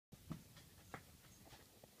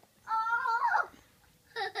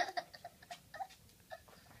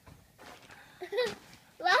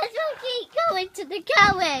to the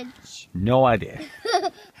carriage? No idea.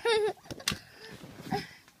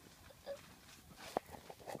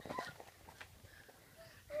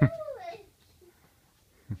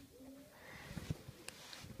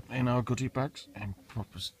 In our goodie bags and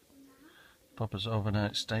Poppa's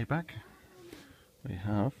overnight stay bag, we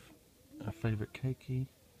have a favourite cakey,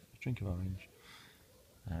 a drink of orange,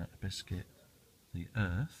 a biscuit, the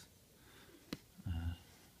Earth,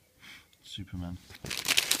 Superman.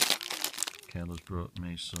 Kayla's brought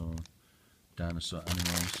me some dinosaur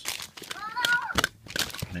animals,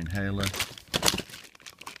 an inhaler,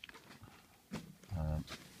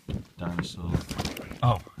 dinosaur.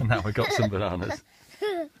 Oh, and now we got some bananas.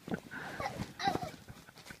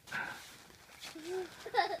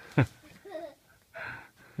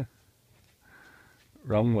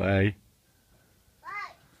 Wrong way.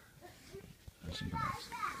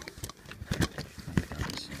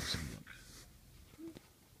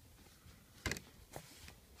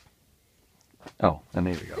 Oh, and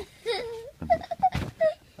here we go.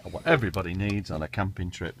 What everybody needs on a camping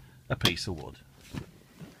trip, a piece of wood.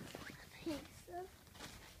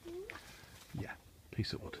 Yeah,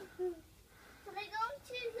 piece of wood. Can I go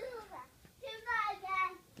to that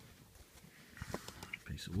again?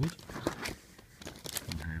 Piece of wood.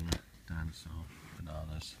 Inhaler, dinosaur,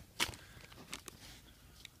 bananas,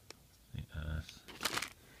 the Earth.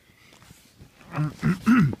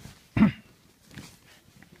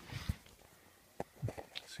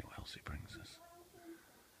 See what else he brings us.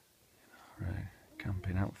 Right,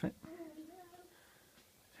 camping outfit.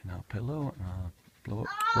 In our pillow, and our blow up.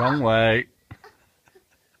 Wrong way.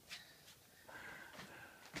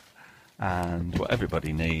 And what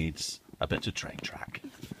everybody needs, a bit of train track.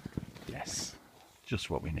 Yes, just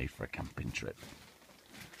what we need for a camping trip.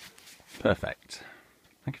 Perfect.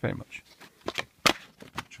 Thank you very much.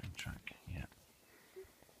 Train track, yeah.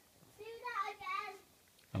 Do that again.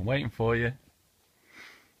 I'm waiting for you.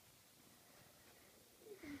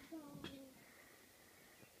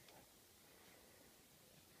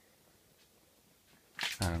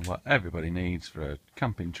 And what everybody needs for a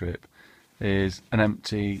camping trip is an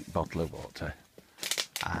empty bottle of water.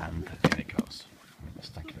 And in it goes.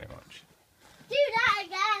 Thank you very much. Do that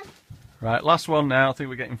again. Right, last one now. I think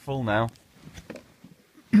we're getting full now.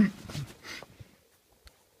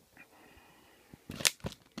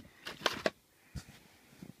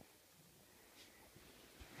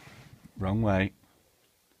 Wrong way.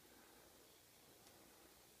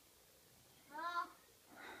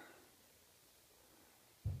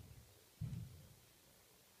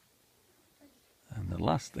 And the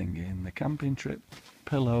last thing in the camping trip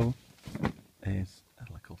pillow is a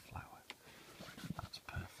little flower. That's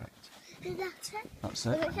perfect. Is that it? That's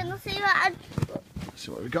it. Can I see what? Let's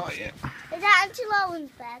see what we got here. Is that Auntie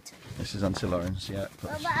Lauren's bed? This is Auntie Lauren's, yeah.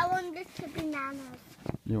 Well, but I want this to be Nana's.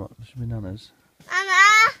 You want this should be Nana's?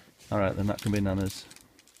 Nana! Alright, then that can be Nana's.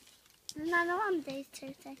 Nana wants these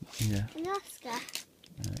two things. Yeah. And Oscar.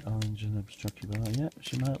 Orange and a strucky bar, yeah.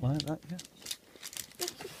 She might like that, yeah.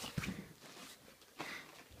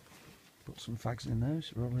 Put some fags in there,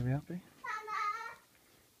 she'll probably be happy. Nana!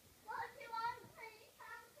 What do you want for your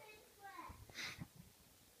camping trip?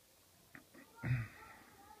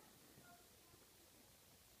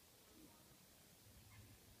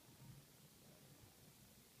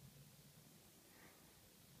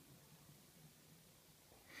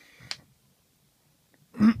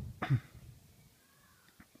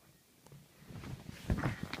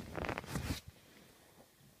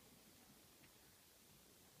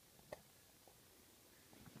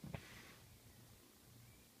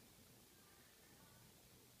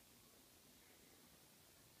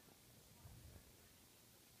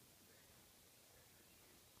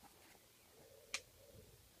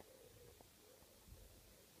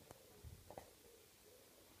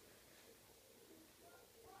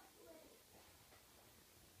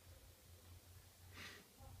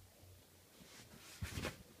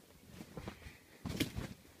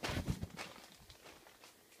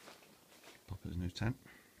 Poppa's new tent.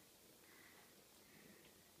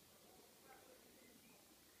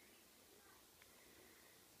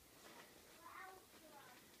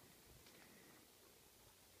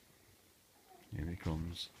 Here he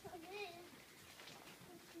comes.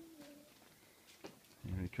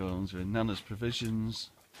 Here he comes with Nana's provisions,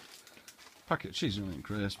 packet of cheese and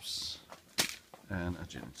crisps, and a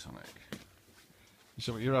gin and tonic. You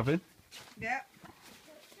see what you're having? Yeah.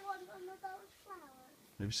 Do you want one of those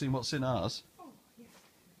flowers? Have you seen what's in ours? Oh, yes.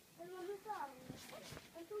 And one of those?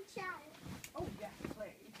 And some chives? Oh, yes,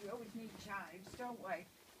 please. We always need chives, don't we?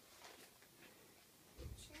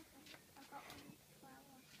 I've got one of the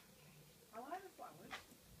flowers. I like the flowers.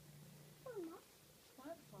 Oh, not.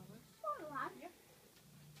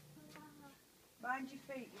 Mind your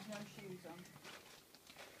feet with no shoes on.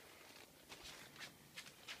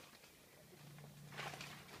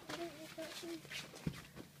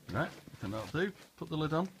 Right, can that do? Put the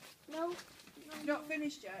lid on. No. He's not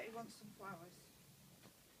finished yet. He wants some flowers.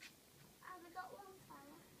 Have we got one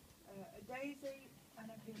flower? A daisy and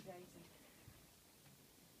a pink daisy.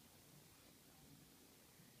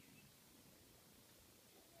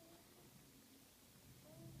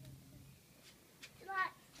 Do you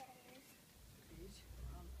like those?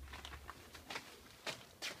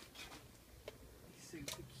 He's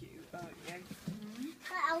super cute, aren't you?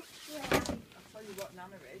 What else do you like? I'll tell you what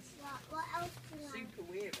Nana is. What else do you like? Super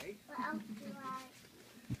weary. What else do you like?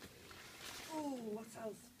 Oh, what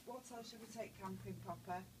else? What else should we take camping,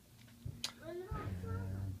 Papa?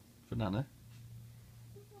 For Nana.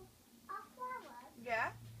 Our flowers?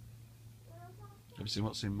 Yeah? Have you seen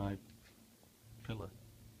what's in my pillow?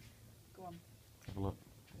 Go on. Have a look.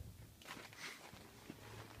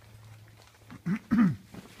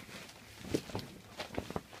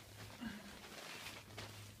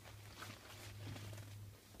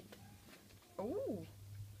 Oh.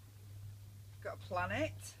 Got a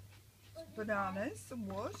planet, some bananas, some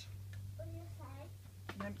wood, What do you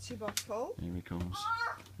say? an empty bottle, Here he comes.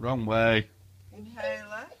 Oh, Wrong way.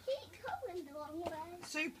 inhaler, I keep going the wrong way.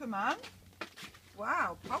 Superman.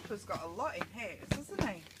 Wow, Papa's got a lot in his, hasn't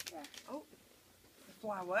he? Yeah. Oh, a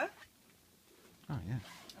flower. Oh yeah.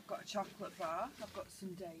 I've got a chocolate bar. I've got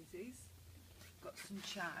some daisies. Got some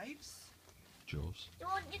chives. Jaws. Do you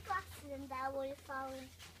want your glasses in there or your phone?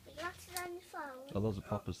 Your glasses on your phone? Oh, those are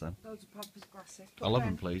Poppas then. Those are Papa's glasses. I'll have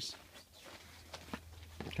them, please.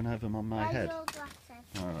 Can I have them on my Where's head? your glasses?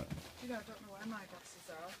 Alright. You know, I don't know where my glasses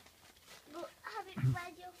are. But have it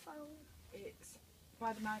where's your phone? It's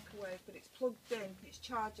by the microwave, but it's plugged in. It's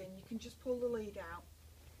charging. You can just pull the lead out.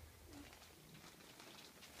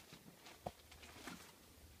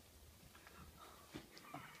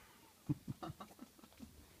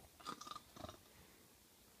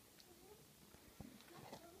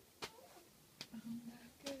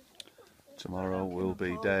 Tomorrow will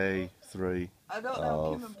be day 3 I don't know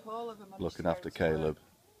of Kim and Paul of them. looking after Caleb,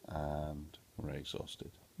 and we're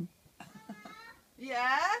exhausted.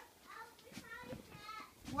 Yeah?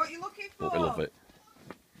 What are you looking for? But we love it.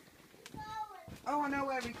 Oh, I know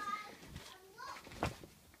where it is.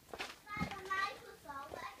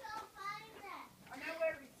 I know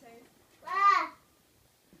where it is.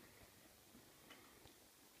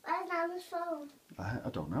 Where's Nana's phone? I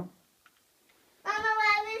don't know. Mama,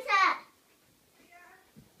 where is it?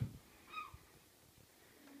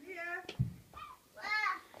 Yeah.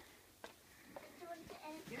 Where? Do you want it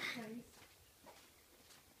in? Yes, please.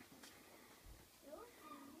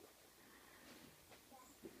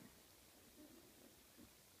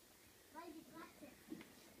 Where's your glasses?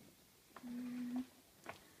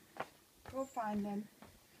 Go find them.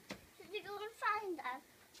 Should we go and find them?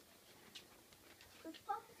 Because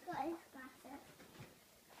Papa's got his glasses.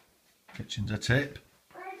 Kitchen's a tip.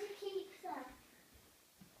 Where do you keep them?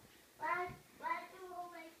 Where do you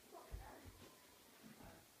always put them?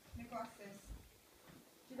 My glasses.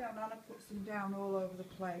 You know, Nana puts them down all over the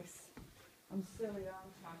place. I'm silly,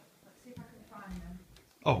 aren't I? Let's see if I can find them.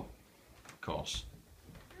 Oh, of course.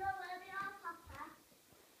 Do you know where they are, Papa?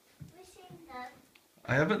 Have we seen them?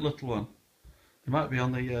 I haven't, little one. They might be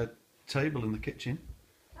on the table in the kitchen.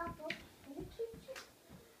 Papa, in the kitchen.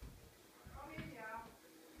 Oh, here they are.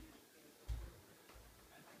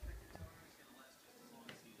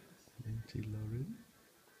 Linty Lauren.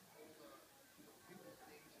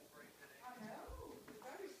 I know. They're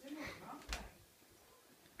very similar, aren't they?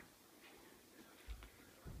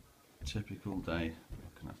 Typical day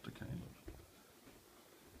looking after Caleb.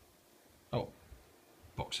 Oh,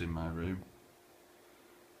 box in my room.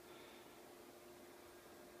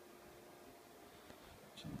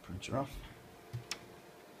 Turn the printer off.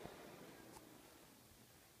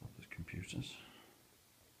 Other computers.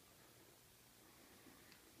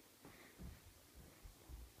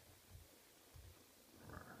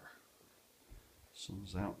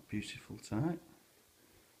 Sun's out, beautiful tonight.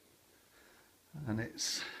 And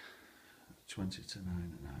it's 20 to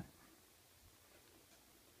 9 at night.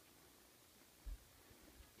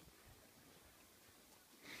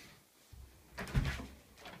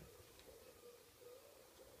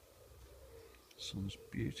 Sun's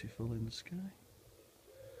beautiful in the sky.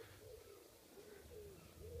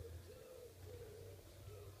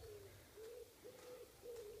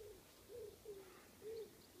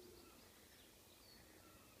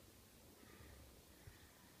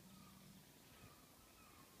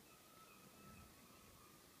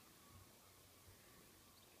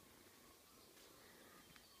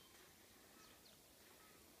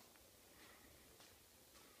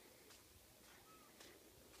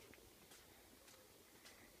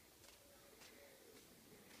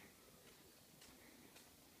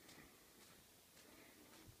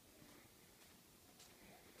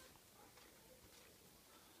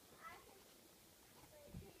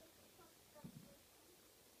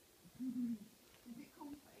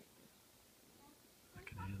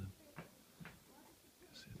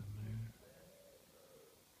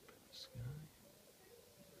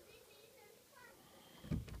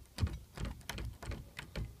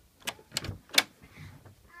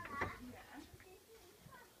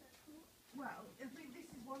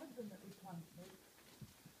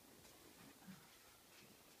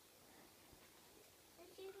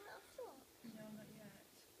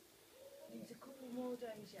 couple more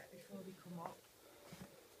days yet before they come up.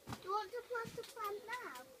 Do you want to plant the plant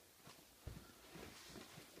now?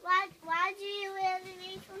 Why do you really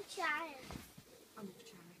need some chives? I love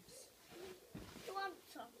chives. Do you want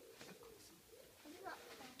some? I've got some. Have you got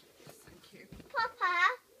some? Yes, thank you. Papa,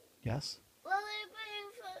 Yes? will you bring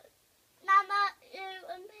for Nana, you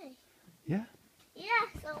and me? Yeah. Yeah,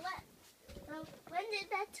 when is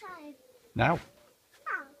bedtime? Now?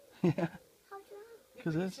 Now? Yeah. How do you know?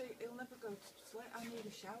 Because it is. See, he'll never go to sleep. I need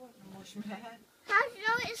a shower and wash my hair. How do you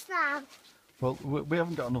know it's now? Well, we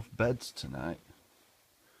haven't got enough beds tonight.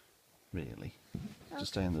 Really.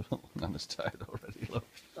 Just stay in the... Nana's tired already, look.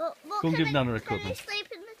 Well, Go and give can Nana a Can cuddle. I sleep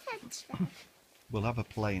in the tent today? We'll have a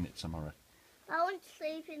play in it tomorrow. I want to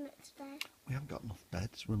sleep in it today. We haven't got enough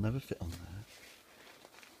beds. We'll never fit on there.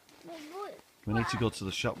 Well, We need to go to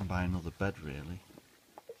the shop and buy another bed, really.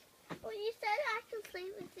 Well, you said I can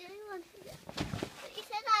sleep with you. But you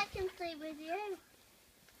said I can sleep with you.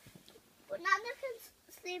 But Nana can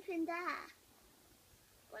sleep in there.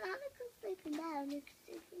 But Nana can sleep in there and you can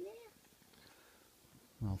sleep in here.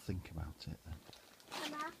 I'll think about it then.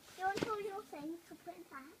 Nana, do you want all your things to put in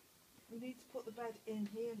there? We need to put the bed in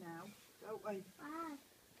here now, don't we? Wow.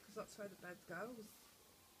 Because that's where the bed goes.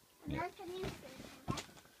 And then can you sleep in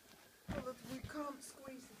there? Well, we can't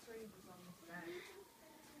squeeze the three of us on this bed.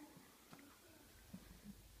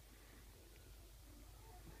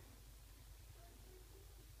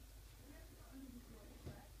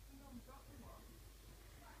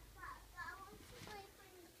 I want to sleep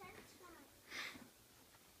in the tent tonight.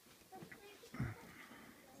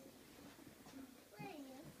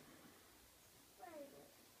 Please.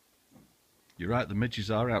 You're right, the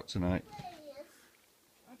midges are out tonight. Please.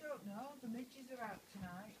 I don't know. The midges are out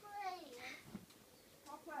tonight. Please.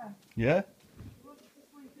 Papa, Yeah? you want to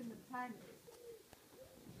sleep in the tent?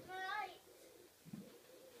 Right.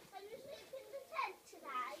 Can you sleep in the tent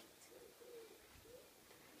tonight?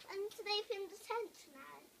 And sleep in the tent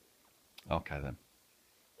tonight. Okay then.